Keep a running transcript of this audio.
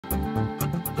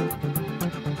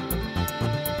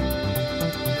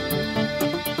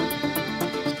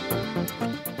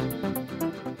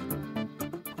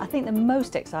think the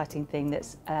most exciting thing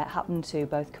that's happened to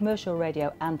both commercial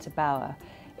radio and to Bauer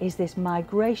is this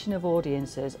migration of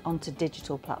audiences onto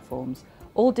digital platforms.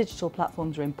 All digital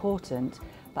platforms are important,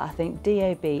 but I think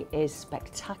DAB is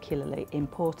spectacularly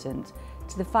important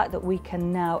to the fact that we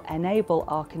can now enable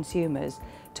our consumers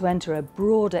to enter a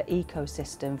broader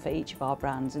ecosystem for each of our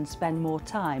brands and spend more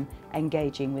time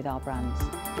engaging with our brands.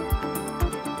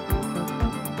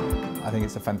 I think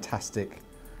it's a fantastic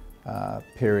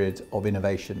period of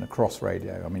innovation across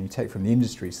radio. I mean, you take from the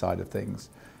industry side of things,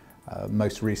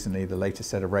 most recently the latest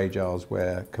set of radars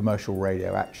where commercial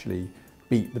radio actually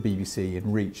beat the BBC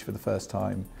in reach for the first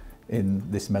time in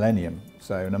this millennium.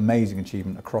 So an amazing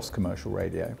achievement across commercial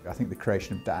radio. I think the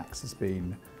creation of DAX has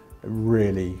been a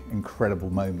really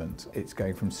incredible moment. It's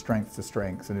going from strength to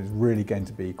strength and is really going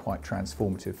to be quite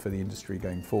transformative for the industry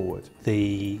going forward.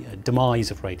 The demise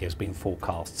of radio has been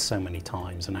forecast so many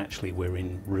times, and actually we're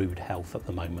in rude health at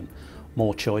the moment.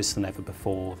 More choice than ever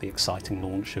before, the exciting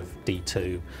launch of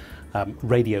D2,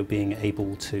 radio being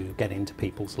able to get into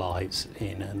people's lives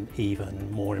in an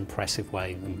even more impressive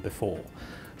way than before,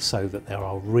 so that there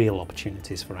are real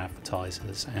opportunities for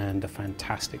advertisers and a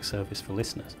fantastic service for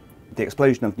listeners. The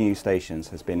explosion of new stations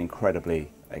has been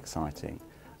incredibly exciting.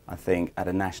 I think at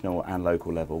a national and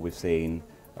local level we've seen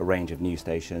a range of new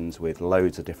stations with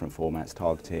loads of different formats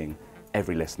targeting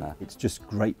every listener. It's just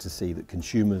great to see that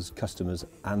consumers, customers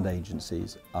and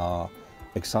agencies are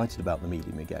excited about the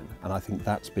medium again, and I think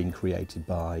that's been created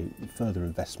by further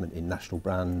investment in national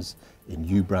brands, in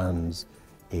new brands,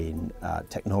 in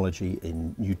technology,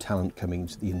 in new talent coming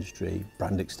into the industry,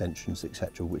 brand extensions,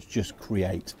 etc., which just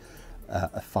create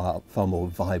a far more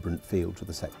vibrant feel to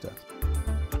the sector.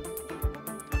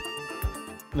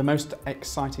 The most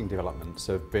exciting developments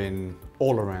have been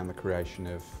all around the creation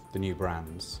of the new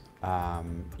brands.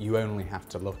 You only have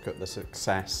to look at the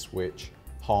success which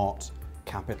Heart,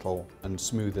 Capital and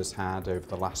Smooth has had over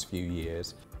the last few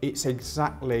years. It's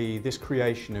exactly this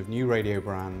creation of new radio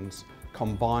brands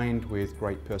combined with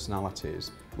great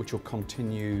personalities which will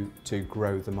continue to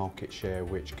grow the market share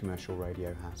which commercial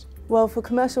radio has. Well, for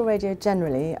commercial radio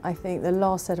generally, I think the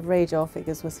last set of radar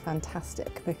figures was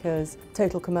fantastic because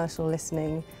total commercial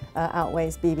listening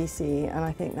outweighs BBC, and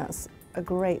I think that's a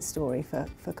great story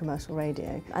for commercial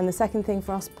radio. And the second thing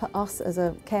for us as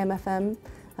a KMFM,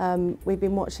 we've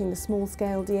been watching the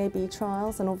small-scale DAB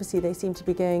trials, and obviously they seem to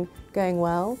be going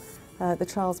well. The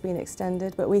trial's been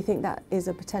extended, but we think that is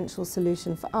a potential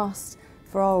solution for us,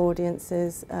 for our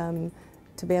audiences,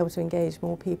 to be able to engage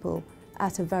more people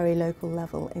at a very local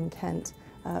level in Kent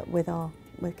with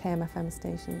KMFM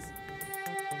stations.